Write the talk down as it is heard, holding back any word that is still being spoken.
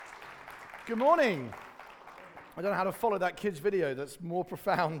Good morning. I don't know how to follow that kid's video. That's more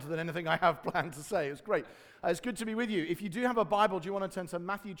profound than anything I have planned to say. It was great. It's good to be with you. If you do have a Bible, do you want to turn to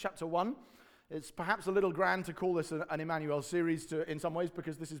Matthew chapter 1? It's perhaps a little grand to call this an Emmanuel series in some ways,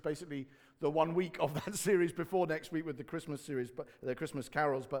 because this is basically the 1 week of that series before next week with the Christmas series, but the Christmas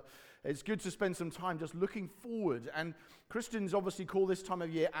carols. But it's good to spend some time just looking forward. And Christians obviously call this time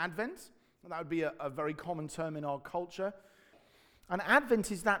of year Advent. And that would be a very common term in our culture. And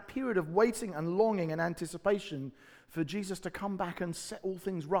Advent is that period of waiting and longing and anticipation for Jesus to come back and set all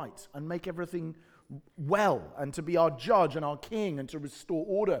things right and make everything well, and to be our judge and our king and to restore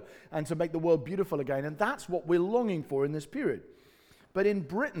order and to make the world beautiful again. And that's what we're longing for in this period. But in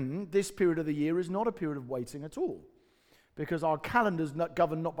Britain, this period of the year is not a period of waiting at all, because our calendar's not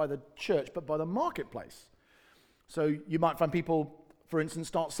governed not by the church but by the marketplace. So you might find people, for instance,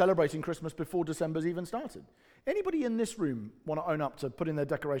 start celebrating Christmas before December's even started. Anybody in this room want to own up to putting their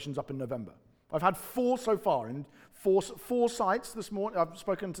decorations up in November? I've had 4 so far, in four sites this morning. I've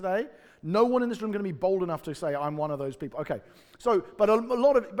spoken today. No one in this room is going to be bold enough to say, I'm one of those people. Okay, so, but a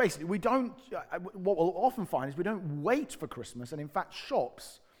lot of, basically, we don't, what we'll often find is we don't wait for Christmas, and in fact,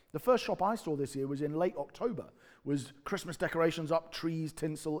 shops, the first shop I saw this year was in late October, was Christmas decorations up, trees,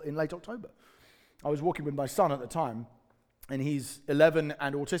 tinsel in late October. I was walking with my son at the time, and he's 11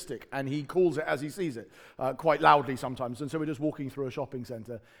 and autistic, and he calls it as he sees it, quite loudly sometimes. And so we're just walking through a shopping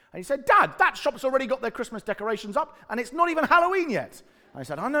centre. And he said, Dad, that shop's already got their Christmas decorations up, and it's not even Halloween yet. I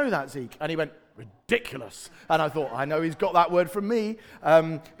said, I know that, Zeke. And he went, ridiculous. And I thought, I know he's got that word from me.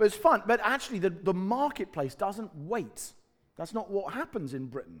 But it's fun. But actually, the marketplace doesn't wait. That's not what happens in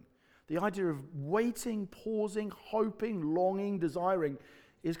Britain. The idea of waiting, pausing, hoping, longing, desiring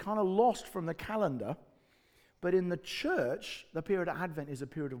is kind of lost from the calendar. But in the church, the period of Advent is a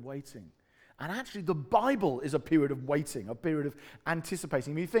period of waiting. And actually, the Bible is a period of waiting, a period of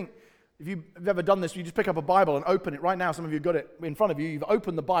anticipating. If you've ever done this, you just pick up a Bible and open it. Right now, some of you have got it in front of you. You've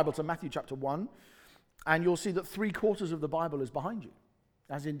opened the Bible to Matthew chapter 1, and you'll see that 3/4 of the Bible is behind you.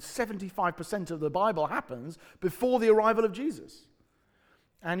 As in 75% of the Bible happens before the arrival of Jesus.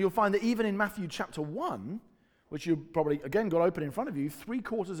 And you'll find that even in Matthew chapter 1, which you've probably, again, got open in front of you,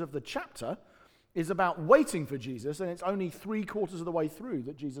 3/4 of the chapter is about waiting for Jesus, and it's only 3/4 of the way through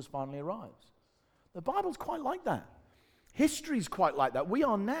that Jesus finally arrives. The Bible's quite like that. History's quite like that. We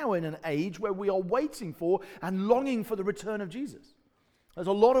are now in an age where we are waiting for and longing for the return of Jesus. There's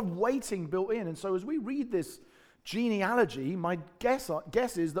a lot of waiting built in, and so as we read this genealogy, my guess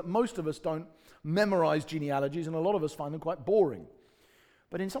is that most of us don't memorize genealogies, and a lot of us find them quite boring.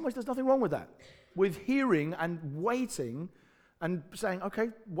 But in some ways, there's nothing wrong with that. With hearing and waiting and saying, okay,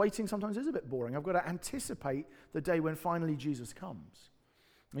 waiting sometimes is a bit boring. I've got to anticipate the day when finally Jesus comes.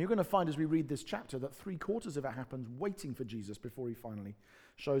 And you're going to find as we read this chapter that 3/4 of it happens waiting for Jesus before he finally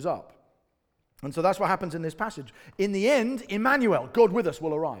shows up. And so that's what happens in this passage. In the end, Emmanuel, God with us,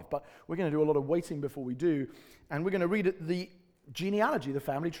 will arrive. But we're going to do a lot of waiting before we do. And we're going to read the genealogy, the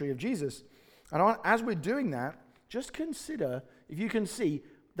family tree of Jesus. And as we're doing that, just consider, if you can see,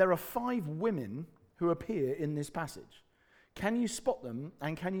 there are 5 women who appear in this passage. Can you spot them,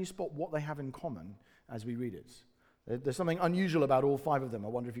 and can you spot what they have in common as we read it? There's something unusual about all 5 of them. I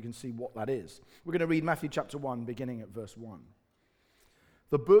wonder if you can see what that is. We're going to read Matthew chapter 1, beginning at verse 1.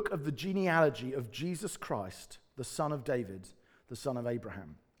 The book of the genealogy of Jesus Christ, the son of David, the son of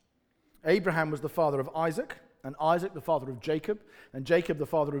Abraham. Abraham was the father of Isaac, and Isaac the father of Jacob, and Jacob the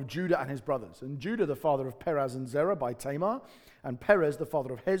father of Judah and his brothers, and Judah the father of Perez and Zerah by Tamar, and Perez the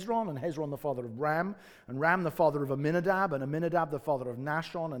father of Hezron, and Hezron the father of Ram, and Ram the father of Aminadab, and Aminadab the father of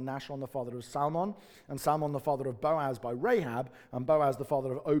Nahshon, and Nahshon the father of Salmon, and Salmon the father of Boaz by Rahab, and Boaz the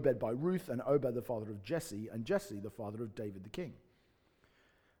father of Obed by Ruth, and Obed the father of Jesse, and Jesse the father of David the king.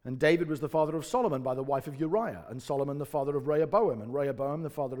 And David was the father of Solomon by the wife of Uriah, and Solomon the father of Rehoboam, and Rehoboam the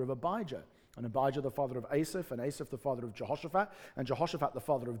father of Abijah, and Abijah the father of Asaph, and Asaph the father of Jehoshaphat, and Jehoshaphat the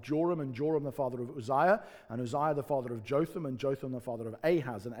father of Joram, and Joram the father of Uzziah, and Uzziah the father of Jotham, and Jotham the father of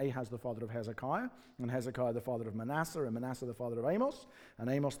Ahaz, and Ahaz the father of Hezekiah, and Hezekiah the father of Manasseh, and Manasseh the father of Amos, and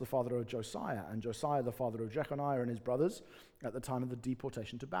Amos the father of Josiah, and Josiah the father of Jeconiah and his brothers at the time of the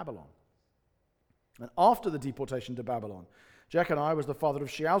deportation to Babylon. And after the deportation to Babylon, Jeconiah was the father of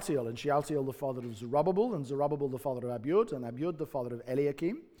Shealtiel, and Shealtiel the father of Zerubbabel, and Zerubbabel the father of Abiud, and Abiud the father of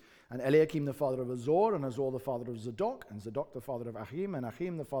Eliakim, and Eliakim the father of Azor, and Azor the father of Zadok, and Zadok the father of Achim, and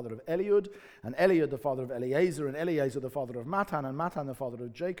Achim the father of Eliud, and Eliud the father of Eleazar, and Eleazar the father of Matan, and Matan the father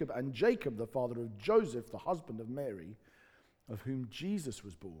of Jacob, and Jacob the father of Joseph, the husband of Mary, of whom Jesus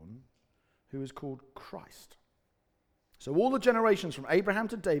was born, who is called Christ. So all the generations from Abraham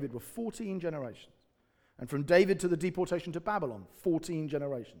to David were 14 generations. And from David to the deportation to Babylon, 14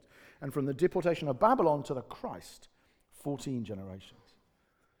 generations. And from the deportation of Babylon to the Christ, 14 generations.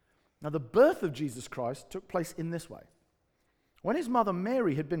 Now, the birth of Jesus Christ took place in this way. When his mother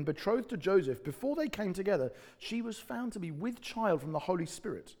Mary had been betrothed to Joseph, before they came together, she was found to be with child from the Holy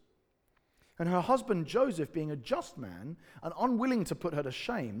Spirit. And her husband Joseph, being a just man and unwilling to put her to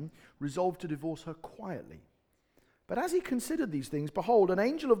shame, resolved to divorce her quietly. But as he considered these things, behold, an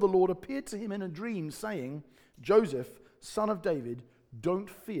angel of the Lord appeared to him in a dream, saying, Joseph, son of David, don't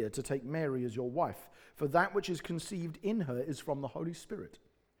fear to take Mary as your wife, for that which is conceived in her is from the Holy Spirit.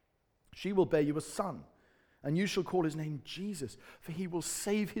 She will bear you a son, and you shall call his name Jesus, for he will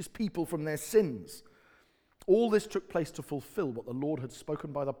save his people from their sins. All this took place to fulfill what the Lord had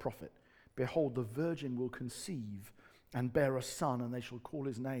spoken by the prophet. Behold, the virgin will conceive and bear a son, and they shall call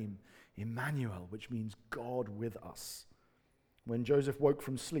his name Emmanuel, which means God with us. When Joseph woke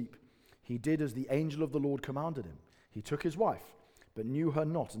from sleep, he did as the angel of the Lord commanded him. He took his wife, but knew her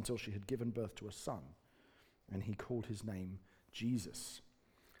not until she had given birth to a son, and he called his name Jesus.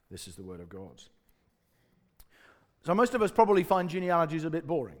 This is the word of God. So most of us probably find genealogies a bit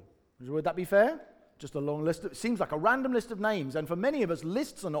boring. Would that be fair? Just a long list. It seems like a random list of names, and for many of us,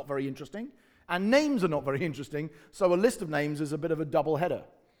 lists are not very interesting, and names are not very interesting, so a list of names is a bit of a double header.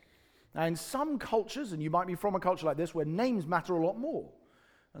 Now, in some cultures, and you might be from a culture like this, where names matter a lot more,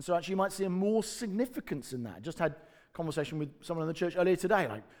 and so actually you might see more significance in that. I just had a conversation with someone in the church earlier today,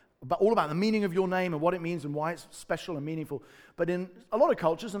 all about the meaning of your name and what it means and why it's special and meaningful. But in a lot of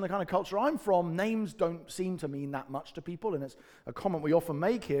cultures, and the kind of culture I'm from, names don't seem to mean that much to people, and it's a comment we often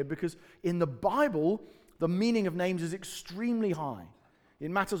make here, because in the Bible, the meaning of names is extremely high. It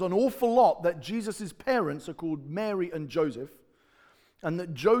matters an awful lot that Jesus' parents are called Mary and Joseph, and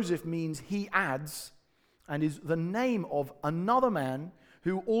that Joseph means he adds, and is the name of another man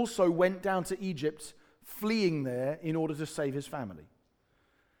who also went down to Egypt, fleeing there in order to save his family.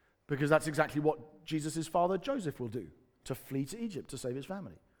 Because that's exactly what Jesus' father Joseph will do, to flee to Egypt to save his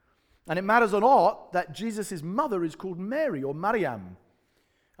family. And it matters a lot that Jesus' mother is called Mary, or Mariam,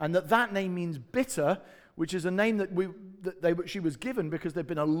 and that name means bitter, which is a name that she was given because there'd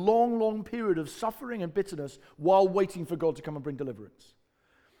been a long, long period of suffering and bitterness while waiting for God to come and bring deliverance.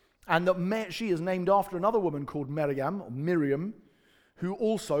 And that she is named after another woman called Miriam, or Miriam, who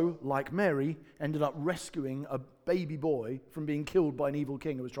also, like Mary, ended up rescuing a baby boy from being killed by an evil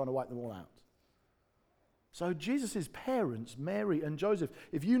king who was trying to wipe them all out. So Jesus' parents, Mary and Joseph,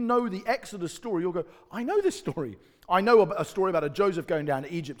 if you know the Exodus story, you'll go, I know this story. I know a story about a Joseph going down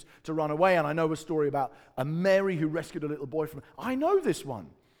to Egypt to run away, and I know a story about a Mary who rescued a little boy from... I know this one.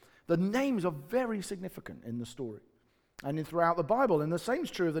 The names are very significant in the story and throughout the Bible, and the same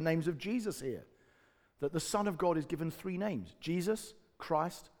is true of the names of Jesus here, that the Son of God is given 3 names, Jesus,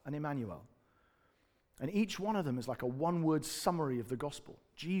 Christ, and Emmanuel. And each one of them is like a one-word summary of the gospel.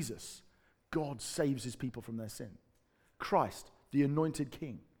 Jesus, God saves his people from their sin. Christ, the anointed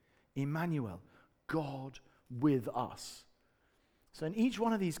king. Emmanuel, God with us. So in each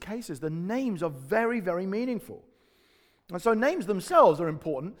one of these cases, the names are very, very meaningful. And so names themselves are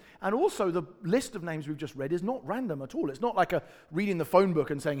important, and also the list of names we've just read is not random at all. It's not like reading the phone book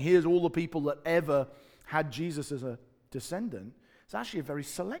and saying, here's all the people that ever had Jesus as a descendant. It's actually a very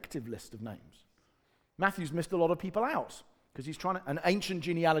selective list of names. Matthew's missed a lot of people out because he's trying to, and ancient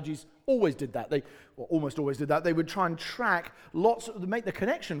genealogies always did that. Almost always did that. They would try and track make the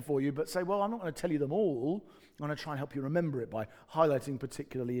connection for you, but say, well, I'm not going to tell you them all. I'm going to try and help you remember it by highlighting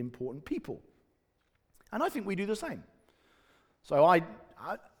particularly important people. And I think we do the same. So I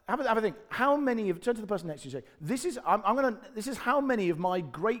have a think. How many of, turn to the person next to you and say, this is how many of my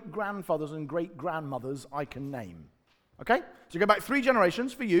great-grandfathers and great-grandmothers I can name. Okay? So you go back 3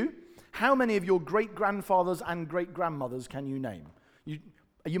 generations for you. How many of your great-grandfathers and great-grandmothers can you name?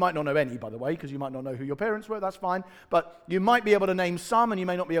 You might not know any, by the way, because you might not know who your parents were. That's fine. But you might be able to name some, and you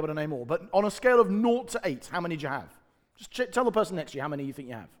may not be able to name all. But on a scale of 0 to 8, how many do you have? Just tell the person next to you how many you think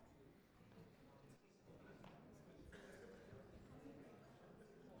you have.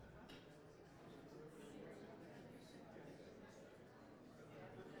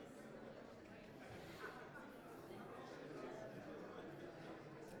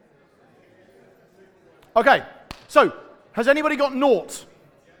 Okay, so has anybody got 0?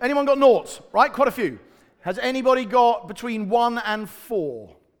 Anyone got 0? Right, quite a few. Has anybody got between 1 and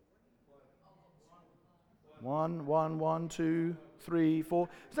 4? 1, 2, 3, 4.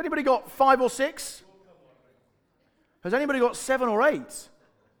 Has anybody got 5 or 6? Has anybody got 7 or 8?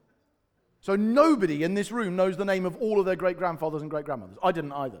 So nobody in this room knows the name of all of their great-grandfathers and great-grandmothers. I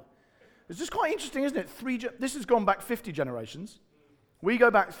didn't either. It's just quite interesting, isn't it? This has gone back 50 generations. We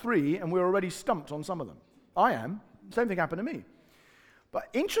go back 3, and we're already stumped on some of them. I am. Same thing happened to me. But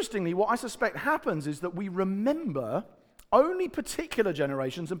interestingly, what I suspect happens is that we remember only particular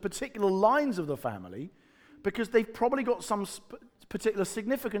generations and particular lines of the family because they've probably got some particular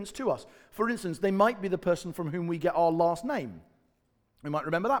significance to us. For instance, they might be the person from whom we get our last name. We might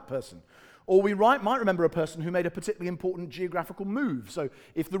remember that person. Or we might remember a person who made a particularly important geographical move. So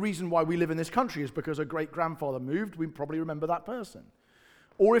if the reason why we live in this country is because a great-grandfather moved, we probably remember that person.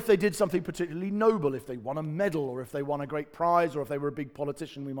 Or if they did something particularly noble, if they won a medal, or if they won a great prize, or if they were a big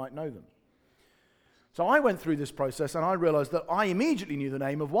politician, we might know them. So I went through this process and I realized that I immediately knew the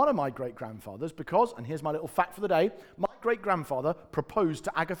name of one of my great-grandfathers because, and here's my little fact for the day, my great-grandfather proposed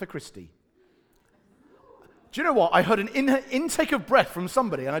to Agatha Christie. Do you know what? I heard an intake of breath from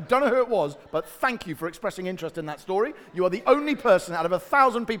somebody, and I don't know who it was, but thank you for expressing interest in that story. You are the only person out of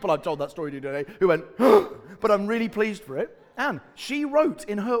 1,000 people I've told that story to today who went, but I'm really pleased for it. And she wrote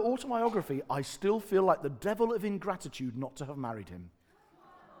in her autobiography, I still feel like the devil of ingratitude not to have married him.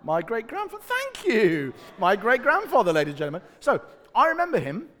 My great-grandfather, thank you. My great-grandfather, ladies and gentlemen. So I remember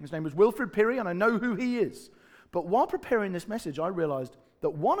him. His name was Wilfred Pirrie, and I know who he is. But while preparing this message, I realized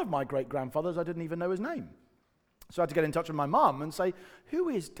that one of my great-grandfathers, I didn't even know his name. So I had to get in touch with my mum and say, who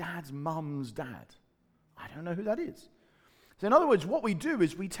is Dad's mum's dad? I don't know who that is. So in other words, what we do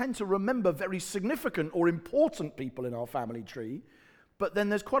is we tend to remember very significant or important people in our family tree, but then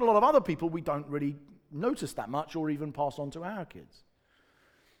there's quite a lot of other people we don't really notice that much or even pass on to our kids.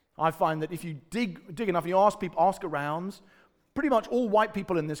 I find that if you dig enough and you ask around, pretty much all white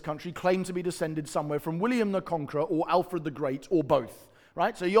people in this country claim to be descended somewhere from William the Conqueror or Alfred the Great or both.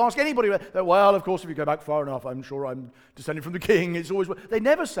 Right? So you ask anybody, well, of course, if you go back far enough, I'm sure I'm descended from the king. It's always, they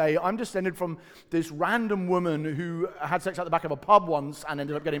never say, I'm descended from this random woman who had sex at the back of a pub once and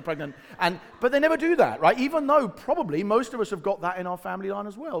ended up getting pregnant. But they never do that, right? Even though probably most of us have got that in our family line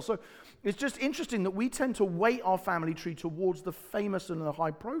as well. So it's just interesting that we tend to weight our family tree towards the famous and the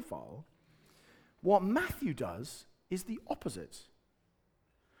high profile. What Matthew does is the opposite.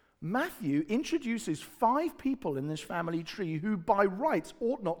 Matthew introduces 5 people in this family tree who by rights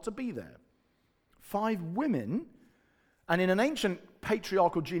ought not to be there. 5 women, and in an ancient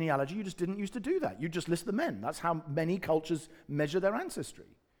patriarchal genealogy, you just didn't used to do that. You just list the men. That's how many cultures measure their ancestry.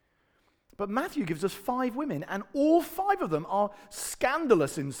 But Matthew gives us 5 women, and all 5 of them are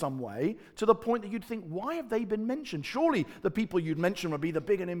scandalous in some way, to the point that you'd think, why have they been mentioned? Surely the people you'd mention would be the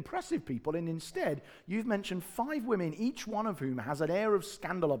big and impressive people, and instead, you've mentioned 5 women, each one of whom has an air of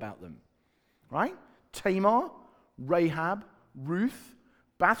scandal about them. Right? Tamar, Rahab, Ruth,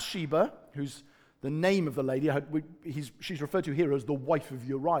 Bathsheba, who's the name of the lady. She's referred to here as the wife of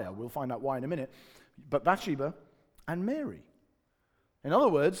Uriah. We'll find out why in a minute. But Bathsheba and Mary. In other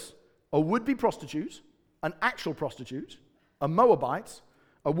words, a would-be prostitute, an actual prostitute, a Moabite,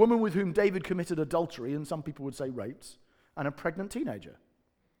 a woman with whom David committed adultery, and some people would say raped, and a pregnant teenager.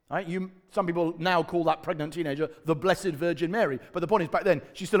 Right? Some people now call that pregnant teenager the Blessed Virgin Mary, but the point is back then,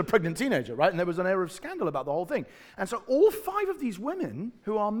 she's still a pregnant teenager, right? And there was an air of scandal about the whole thing. And so all 5 of these women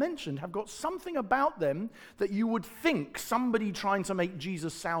who are mentioned have got something about them that you would think somebody trying to make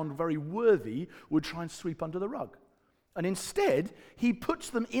Jesus sound very worthy would try and sweep under the rug. And instead, he puts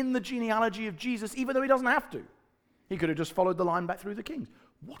them in the genealogy of Jesus, even though he doesn't have to. He could have just followed the line back through the kings.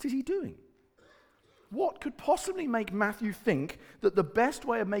 What is he doing? What could possibly make Matthew think that the best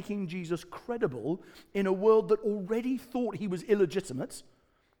way of making Jesus credible in a world that already thought he was illegitimate,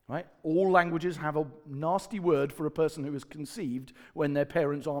 right? All languages have a nasty word for a person who is conceived when their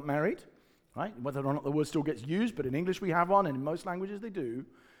parents aren't married, right? Whether or not the word still gets used, but in English we have one, and in most languages they do.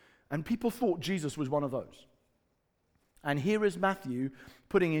 And people thought Jesus was one of those. And here is Matthew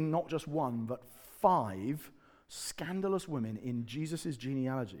putting in not just 1, but 5 scandalous women in Jesus'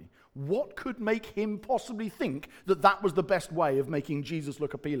 genealogy. What could make him possibly think that that was the best way of making Jesus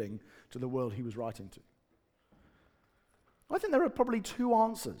look appealing to the world he was writing to? I think there are probably 2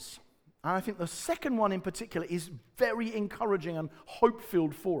 answers. And I think the second one in particular is very encouraging and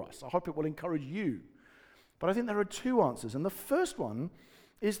hope-filled for us. I hope it will encourage you. But I think there are 2 answers. And the first one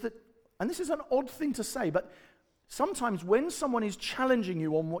is that, and this is an odd thing to say, but sometimes when someone is challenging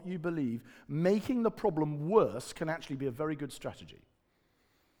you on what you believe, making the problem worse can actually be a very good strategy.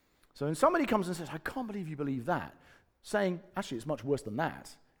 So when somebody comes and says, I can't believe you believe that, saying, actually it's much worse than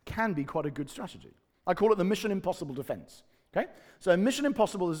that, can be quite a good strategy. I call it the Mission Impossible defense. Okay? So in Mission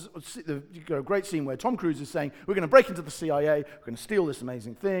Impossible, you've got a great scene where Tom Cruise is saying, we're going to break into the CIA, we're going to steal this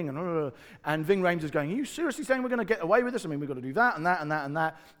amazing thing, and Ving Rhames is going, are you seriously saying we're going to get away with this? I mean, we've got to do that and that and that and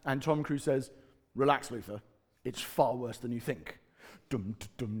that. And Tom Cruise says, relax, Luther. It's far worse than you think. dum,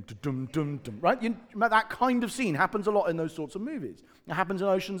 dum, dum, dum, dum, right? That kind of scene happens a lot in those sorts of movies. It happens in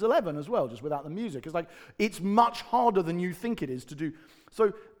Ocean's 11 as well, just without the music. It's like, it's much harder than you think it is to do.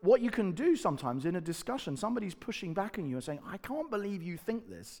 So what you can do sometimes in a discussion, somebody's pushing back on you and saying, I can't believe you think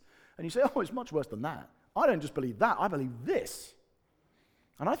this. And you say, oh, it's much worse than that. I don't just believe that, I believe this.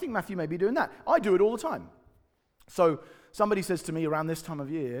 And I think Matthew may be doing that. I do it all the time. So somebody says to me around this time of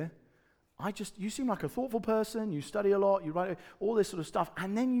year, you seem like a thoughtful person, you study a lot, you write all this sort of stuff,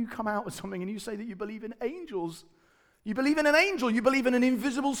 and then you come out with something and you say that you believe in angels. You believe in an angel, you believe in an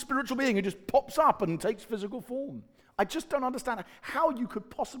invisible spiritual being who just pops up and takes physical form. I just don't understand how you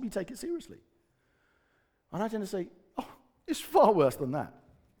could possibly take it seriously. And I tend to say, oh, it's far worse than that.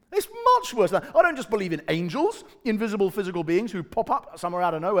 It's much worse than that. I don't just believe in angels, invisible physical beings who pop up somewhere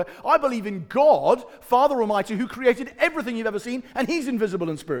out of nowhere. I believe in God, Father Almighty, who created everything you've ever seen, and he's invisible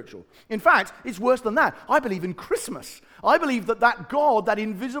and spiritual. In fact, it's worse than that. I believe in Christmas. I believe that God, that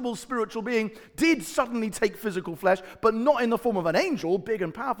invisible spiritual being, did suddenly take physical flesh, but not in the form of an angel, big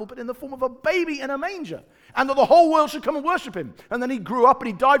and powerful, but in the form of a baby in a manger. And that the whole world should come and worship him. And then he grew up and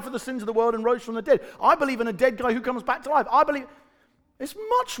he died for the sins of the world and rose from the dead. I believe in a dead guy who comes back to life. I believe... It's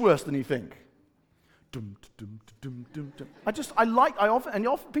much worse than you think. Dum, dum, dum, dum, dum.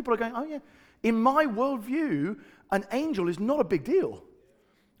 Often people are going, oh yeah, in my worldview, an angel is not a big deal.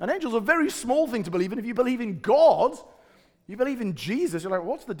 An angel is a very small thing to believe in. If you believe in God, you believe in Jesus, you're like,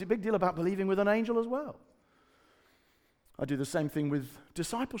 what's the big deal about believing with an angel as well? I do the same thing with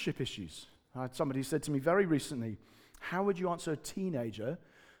discipleship issues. I had somebody said to me very recently, how would you answer a teenager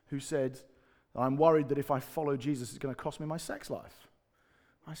who said, I'm worried that if I follow Jesus, it's going to cost me my sex life?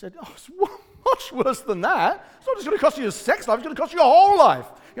 I said, oh, it's much worse than that. It's not just going to cost you your sex life, it's going to cost you your whole life.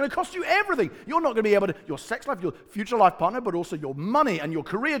 It's going to cost you everything. You're not going to be able to, your sex life, your future life partner, but also your money and your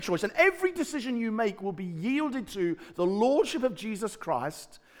career choice. And every decision you make will be yielded to the lordship of Jesus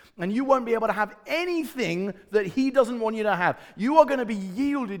Christ, and you won't be able to have anything that he doesn't want you to have. You are going to be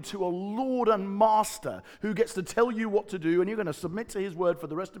yielded to a Lord and Master who gets to tell you what to do, and you're going to submit to his word for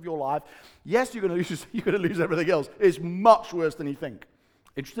the rest of your life. Yes, you're going to lose everything else. It's much worse than you think.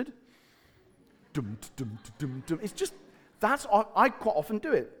 Interested? Dum, dum, dum, dum. It's just, I quite often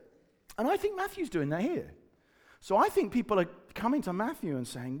do it. And I think Matthew's doing that here. So I think people are coming to Matthew and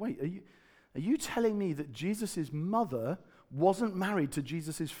saying, wait, are you telling me that Jesus' mother wasn't married to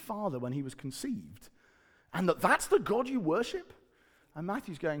Jesus' father when he was conceived? And that's the God you worship? And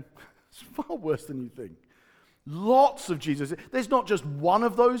Matthew's going, it's far worse than you think. Lots of Jesus. There's not just one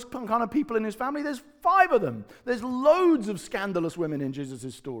of those kind of people in his family. There's 5 of them. There's loads of scandalous women in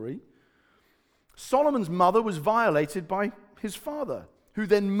Jesus' story. Solomon's mother was violated by his father, who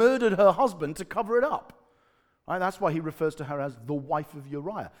then murdered her husband to cover it up. Right? That's why he refers to her as the wife of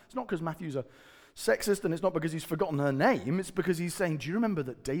Uriah. It's not because Matthew's a sexist, and it's not because he's forgotten her name. It's because he's saying, do you remember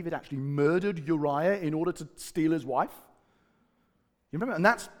that David actually murdered Uriah in order to steal his wife? You remember? And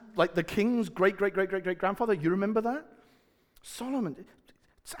that's like the king's great-great-great-great-great-grandfather. You remember that? Solomon,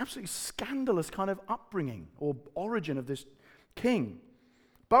 it's absolutely scandalous kind of upbringing or origin of this king.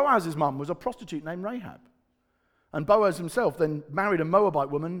 Boaz's mum was a prostitute named Rahab. And Boaz himself then married a Moabite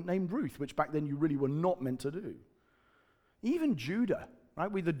woman named Ruth, which back then you really were not meant to do. Even Judah,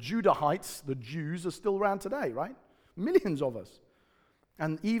 right? The Judahites, the Jews, are still around today, right? Millions of us.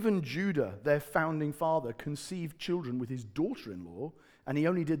 And even Judah, their founding father, conceived children with his daughter-in-law, and he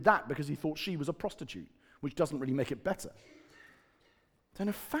only did that because he thought she was a prostitute, which doesn't really make it better. So in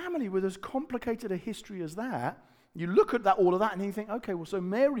a family with as complicated a history as that, you look at all of that, and you think, okay, well, so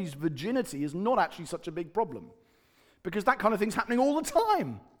Mary's virginity is not actually such a big problem, because that kind of thing's happening all the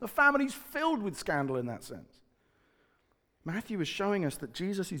time. The family's filled with scandal in that sense. Matthew is showing us that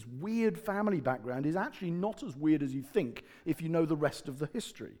Jesus' weird family background is actually not as weird as you think if you know the rest of the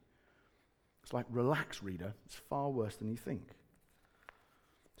history. It's like, relax, reader, it's far worse than you think.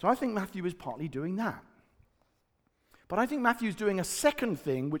 So I think Matthew is partly doing that. But I think Matthew's doing a second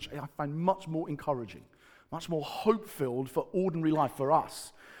thing, which I find much more encouraging, much more hope-filled for ordinary life for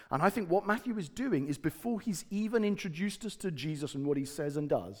us. And I think what Matthew is doing is, before he's even introduced us to Jesus and what he says and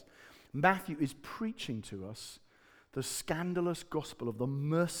does, Matthew is preaching to us the scandalous gospel of the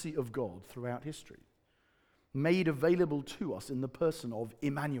mercy of God throughout history, made available to us in the person of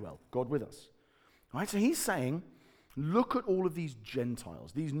Emmanuel, God with us. All right, so he's saying, look at all of these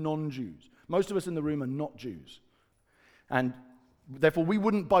Gentiles, these non-Jews. Most of us in the room are not Jews. And therefore, we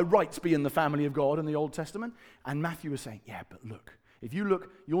wouldn't by rights be in the family of God in the Old Testament. And Matthew is saying, yeah, but look, if you look,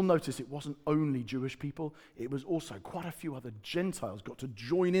 you'll notice it wasn't only Jewish people, it was also quite a few other Gentiles got to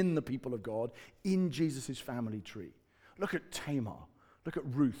join in the people of God in Jesus' family tree. Look at Tamar, look at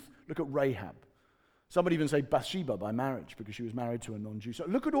Ruth, look at Rahab. Some would even say Bathsheba by marriage because she was married to a non-Jew. So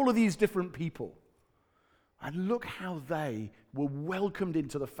look at all of these different people. And look how they were welcomed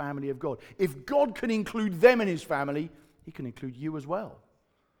into the family of God. If God can include them in his family, he can include you as well.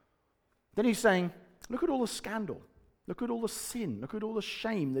 Then he's saying, look at all the scandal. Look at all the sin. Look at all the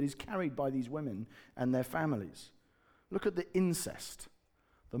shame that is carried by these women and their families. Look at the incest,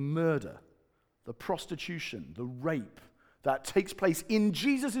 the murder, the prostitution, the rape that takes place in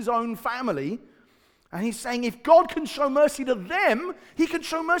Jesus' own family. And he's saying if God can show mercy to them, he can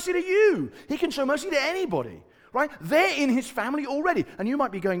show mercy to you. He can show mercy to anybody, right? They're in his family already. And you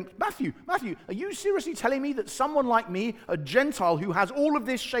might be going, Matthew, are you seriously telling me that someone like me, a Gentile who has all of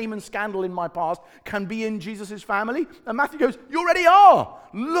this shame and scandal in my past, can be in Jesus' family? And Matthew goes, you already are.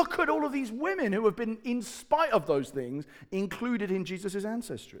 Look at all of these women who have been, in spite of those things, included in Jesus'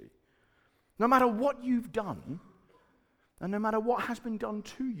 ancestry. No matter what you've done, and no matter what has been done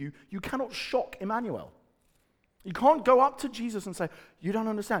to you, you cannot shock Emmanuel. You can't go up to Jesus and say, you don't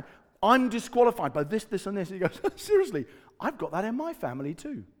understand. I'm disqualified by this, this, and this. And he goes, seriously, I've got that in my family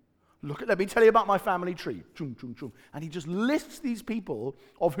too. Let me tell you about my family tree. Chum, chum, chum. And he just lists these people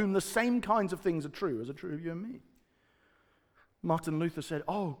of whom the same kinds of things are true as are true of you and me. Martin Luther said,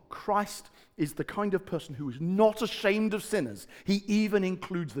 Christ is the kind of person who is not ashamed of sinners. He even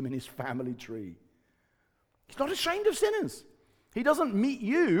includes them in his family tree. He's not ashamed of sinners. He doesn't meet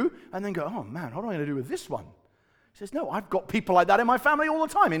you and then go, oh man, what am I going to do with this one? He says, no, I've got people like that in my family all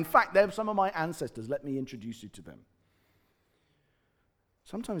the time. In fact, they're some of my ancestors. Let me introduce you to them.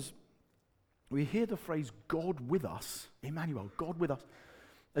 Sometimes we hear the phrase God with us, Emmanuel, God with us,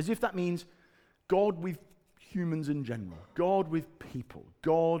 as if that means God with humans in general, God with people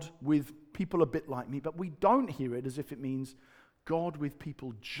a bit like me, but we don't hear it as if it means God with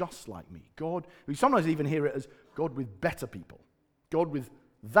people just like me. We sometimes even hear it as God with better people. God with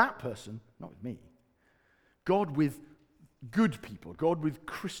that person, not with me. God with good people. God with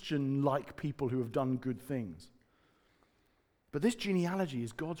Christian-like people who have done good things. But this genealogy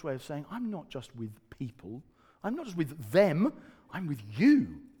is God's way of saying, I'm not just with people. I'm not just with them. I'm with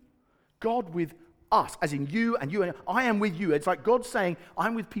you. God with us, as in you and you and I am with you. It's like God saying,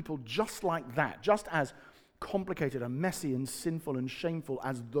 I'm with people just like that, just as complicated and messy and sinful and shameful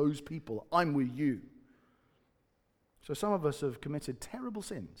as those people. I'm with you. So some of us have committed terrible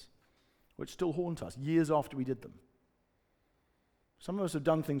sins which still haunt us years after we did them. Some of us have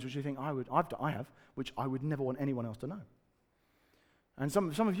done things which you think I have, which I would never want anyone else to know. And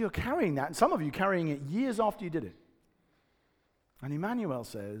some of you are carrying that, and some of you carrying it years after you did it. And Emmanuel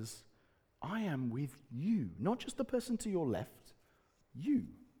says, I am with you, not just the person to your left, you.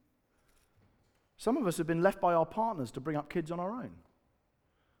 Some of us have been left by our partners to bring up kids on our own.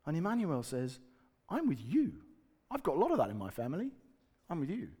 And Emmanuel says, I'm with you. I've got a lot of that in my family. I'm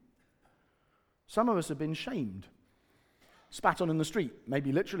with you. Some of us have been shamed, spat on in the street,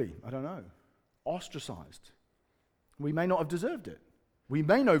 maybe literally, I don't know, ostracized. We may not have deserved it. We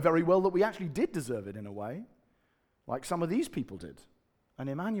may know very well that we actually did deserve it in a way, like some of these people did. And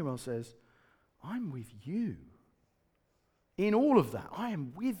Emmanuel says, I'm with you. In all of that, I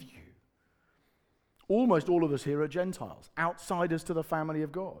am with you. Almost all of us here are Gentiles, outsiders to the family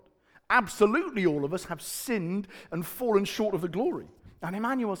of God. Absolutely all of us have sinned and fallen short of the glory. And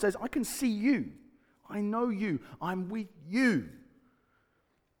Emmanuel says, I can see you. I know you. I'm with you.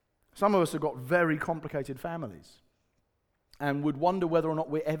 Some of us have got very complicated families and would wonder whether or not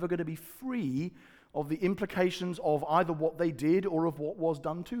we're ever going to be free of the implications of either what they did or of what was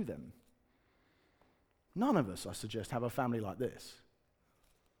done to them. None of us, I suggest, have a family like this.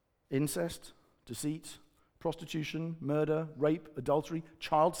 Incest, deceit, prostitution, murder, rape, adultery,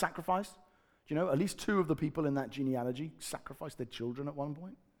 child sacrifice. Do you know, at least 2 of the people in that genealogy sacrificed their children at one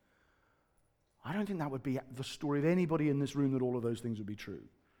point. I don't think that would be the story of anybody in this room that all of those things would be true.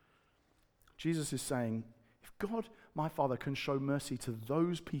 Jesus is saying, if God, my Father, can show mercy to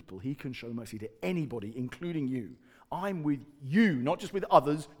those people, he can show mercy to anybody, including you. I'm with you, not just with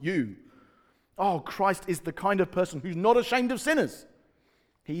others, you. Oh, Christ is the kind of person who's not ashamed of sinners.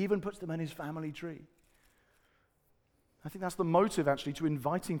 He even puts them in his family tree. I think that's the motive, actually, to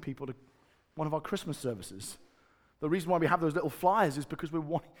inviting people to one of our Christmas services. The reason why we have those little flyers is because we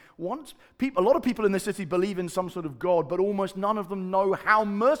want people. A lot of people in this city believe in some sort of God, but almost none of them know how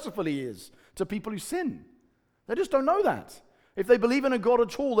merciful he is to people who sin. They just don't know that. If they believe in a God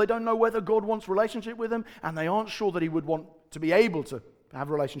at all, they don't know whether God wants relationship with them, and they aren't sure that he would want to be able to have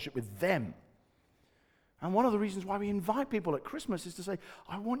a relationship with them. And one of the reasons why we invite people at Christmas is to say,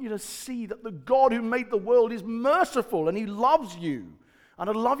 I want you to see that the God who made the world is merciful and he loves you. And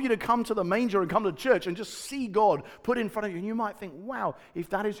I'd love you to come to the manger and come to church and just see God put in front of you. And you might think, wow, if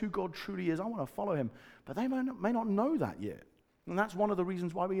that is who God truly is, I want to follow him. But they may not know that yet. And that's one of the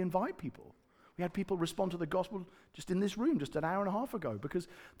reasons why we invite people. We had people respond to the gospel just in this room just an hour and a half ago, because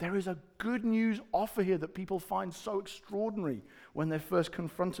there is a good news offer here that people find so extraordinary when they're first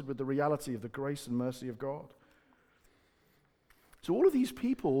confronted with the reality of the grace and mercy of God. So all of these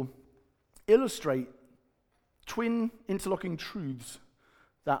people illustrate twin interlocking truths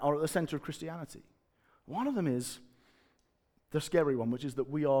that are at the center of Christianity. One of them is the scary one, which is that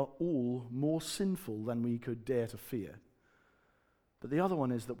we are all more sinful than we could dare to fear. But the other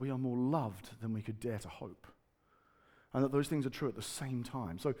one is that we are more loved than we could dare to hope. And that those things are true at the same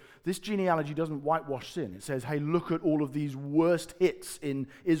time. So this genealogy doesn't whitewash sin. It says, hey, look at all of these worst hits in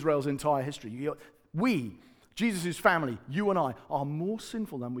Israel's entire history. We, Jesus' family, you and I, are more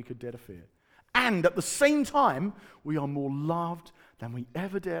sinful than we could dare to fear. And at the same time, we are more loved than we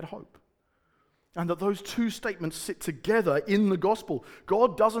ever dared hope. And that those two statements sit together in the gospel.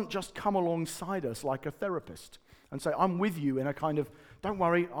 God doesn't just come alongside us like a therapist and say, I'm with you in a kind of, don't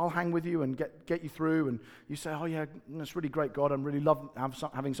worry, I'll hang with you and get you through. And you say, oh yeah, that's really great, God. I'm really loving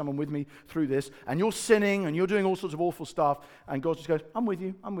having someone with me through this. And you're sinning and you're doing all sorts of awful stuff. And God just goes, I'm with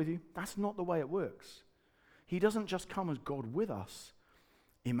you, I'm with you. That's not the way it works. He doesn't just come as God with us,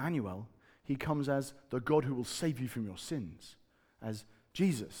 Emmanuel. He comes as the God who will save you from your sins, as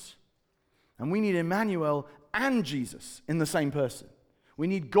Jesus. And we need Emmanuel and Jesus in the same person. We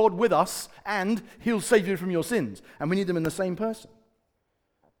need God with us, and he'll save you from your sins. And we need them in the same person.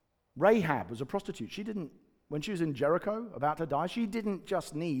 Rahab was a prostitute. When she was in Jericho, about to die, she didn't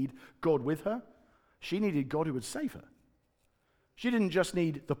just need God with her. She needed God who would save her. She didn't just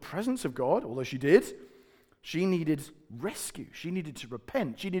need the presence of God, although she did. She needed rescue. She needed to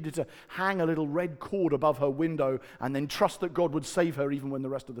repent. She needed to hang a little red cord above her window and then trust that God would save her even when the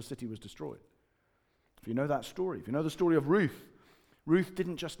rest of the city was destroyed. If you know that story, if you know the story of Ruth, Ruth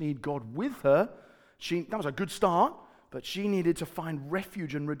didn't just need God with her. That was a good start, but she needed to find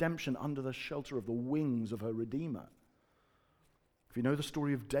refuge and redemption under the shelter of the wings of her Redeemer. If you know the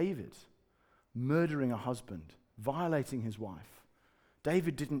story of David, murdering a husband, violating his wife,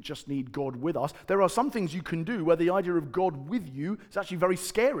 David didn't just need God with us. There are some things you can do where the idea of God with you is actually very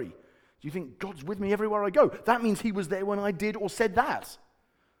scary. Do you think God's with me everywhere I go? That means he was there when I did or said that.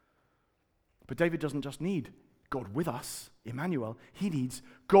 But David doesn't just need God with us, Emmanuel. He needs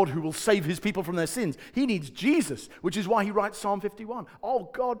God who will save his people from their sins. He needs Jesus, which is why he writes Psalm 51.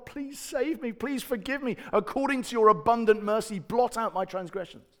 Oh God, please save me. Please forgive me. According to your abundant mercy, blot out my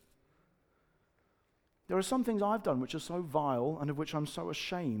transgressions. There are some things I've done which are so vile and of which I'm so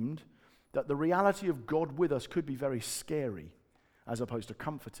ashamed that the reality of God with us could be very scary as opposed to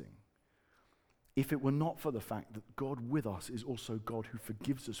comforting, if it were not for the fact that God with us is also God who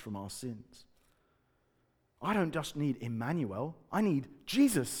forgives us from our sins. I don't just need Emmanuel, I need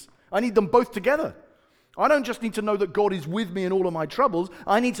Jesus. I need them both together. I don't just need to know that God is with me in all of my troubles,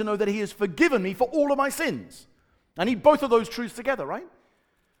 I need to know that he has forgiven me for all of my sins. I need both of those truths together, right?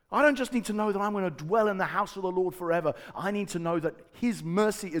 I don't just need to know that I'm going to dwell in the house of the Lord forever. I need to know that his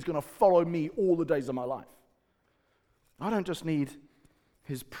mercy is going to follow me all the days of my life. I don't just need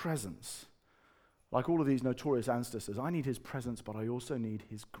his presence. Like all of these notorious ancestors, I need his presence, but I also need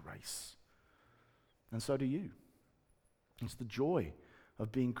his grace. And so do you. It's the joy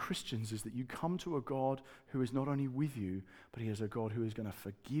of being Christians is that you come to a God who is not only with you, but he is a God who is going to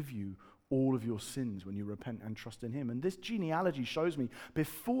forgive you all of your sins when you repent and trust in him. And this genealogy shows me,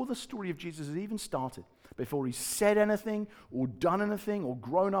 before the story of Jesus has even started, before he said anything or done anything or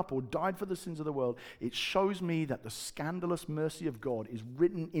grown up or died for the sins of the world, it shows me that the scandalous mercy of God is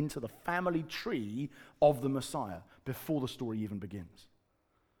written into the family tree of the Messiah before the story even begins.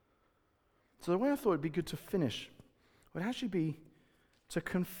 So the way I thought it'd be good to finish would actually be to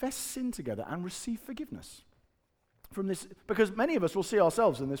confess sin together and receive forgiveness from this, because many of us will see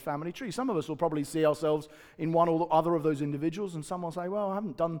ourselves in this family tree. Some of us will probably see ourselves in one or the other of those individuals, and some will say, well, I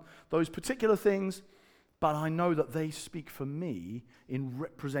haven't done those particular things, but I know that they speak for me in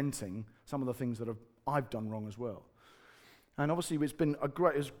representing some of the things that I've done wrong as well. And obviously it's been a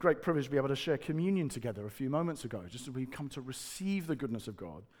great privilege to be able to share communion together a few moments ago, just as we come to receive the goodness of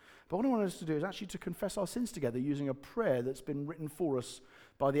God. But what I want us to do is actually to confess our sins together using a prayer that's been written for us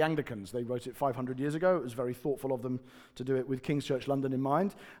by the Anglicans. They wrote it 500 years ago. It was very thoughtful of them to do it with King's Church London in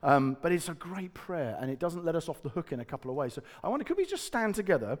mind. But it's a great prayer, and it doesn't let us off the hook in a couple of ways. So could we just stand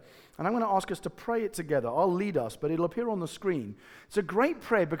together? And I'm going to ask us to pray it together. I'll lead us, but it'll appear on the screen. It's a great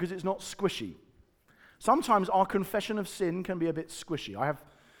prayer because it's not squishy. Sometimes our confession of sin can be a bit squishy.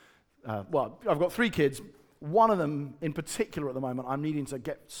 I've got 3 kids. one of them in particular at the moment, I'm needing to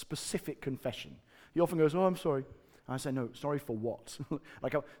get specific confession. He often goes, oh, I'm sorry. And I say, no, sorry for what?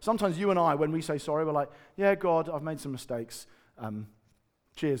 Sometimes you and I, when we say sorry, we're like, yeah, God, I've made some mistakes.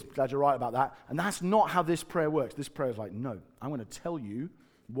 Cheers, glad you're right about that. And that's not how this prayer works. This prayer is like, no, I'm going to tell you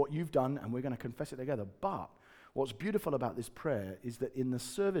what you've done, and we're going to confess it together. But what's beautiful about this prayer is that in the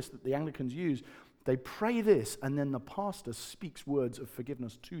service that the Anglicans use, they pray this, and then the pastor speaks words of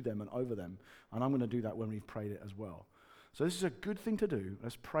forgiveness to them and over them. And I'm going to do that when we've prayed it as well. So this is a good thing to do.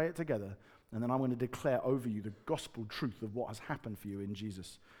 Let's pray it together, and then I'm going to declare over you the gospel truth of what has happened for you in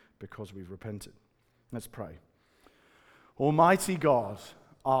Jesus because we've repented. Let's pray. Almighty God,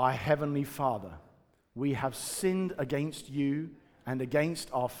 our Heavenly Father, we have sinned against you and against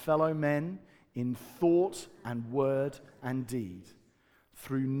our fellow men in thought and word and deed,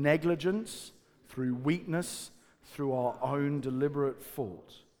 through negligence, through weakness, through our own deliberate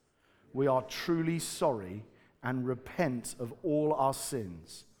fault. We are truly sorry and repent of all our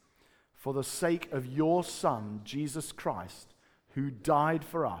sins. For the sake of your Son, Jesus Christ, who died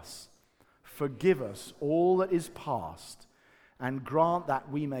for us, forgive us all that is past, and grant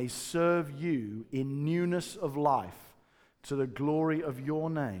that we may serve you in newness of life, to the glory of your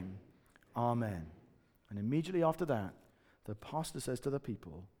name. Amen. And immediately after that, the pastor says to the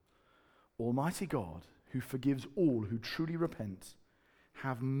people, Almighty God, who forgives all who truly repent,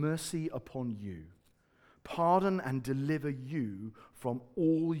 have mercy upon you, pardon and deliver you from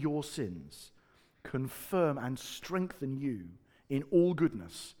all your sins, confirm and strengthen you in all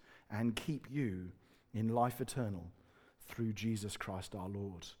goodness, and keep you in life eternal through Jesus Christ our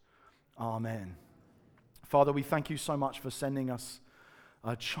Lord. Amen. Father, we thank you so much for sending us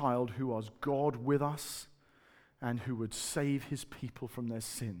a child who was God with us and who would save his people from their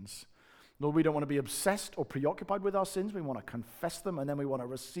sins. Lord, we don't want to be obsessed or preoccupied with our sins. We want to confess them, and then we want to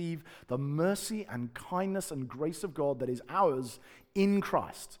receive the mercy and kindness and grace of God that is ours in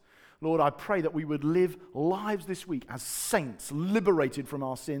Christ. Lord, I pray that we would live lives this week as saints, liberated from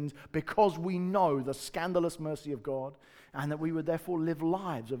our sins because we know the scandalous mercy of God, and that we would therefore live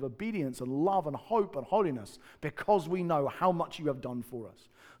lives of obedience and love and hope and holiness because we know how much you have done for us.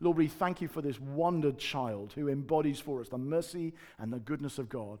 Lord, we thank you for this wondered child who embodies for us the mercy and the goodness of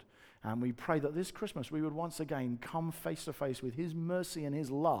God. And we pray that this Christmas we would once again come face to face with his mercy and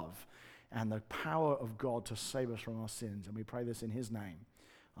his love and the power of God to save us from our sins. And we pray this in his name.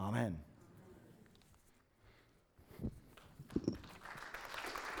 Amen.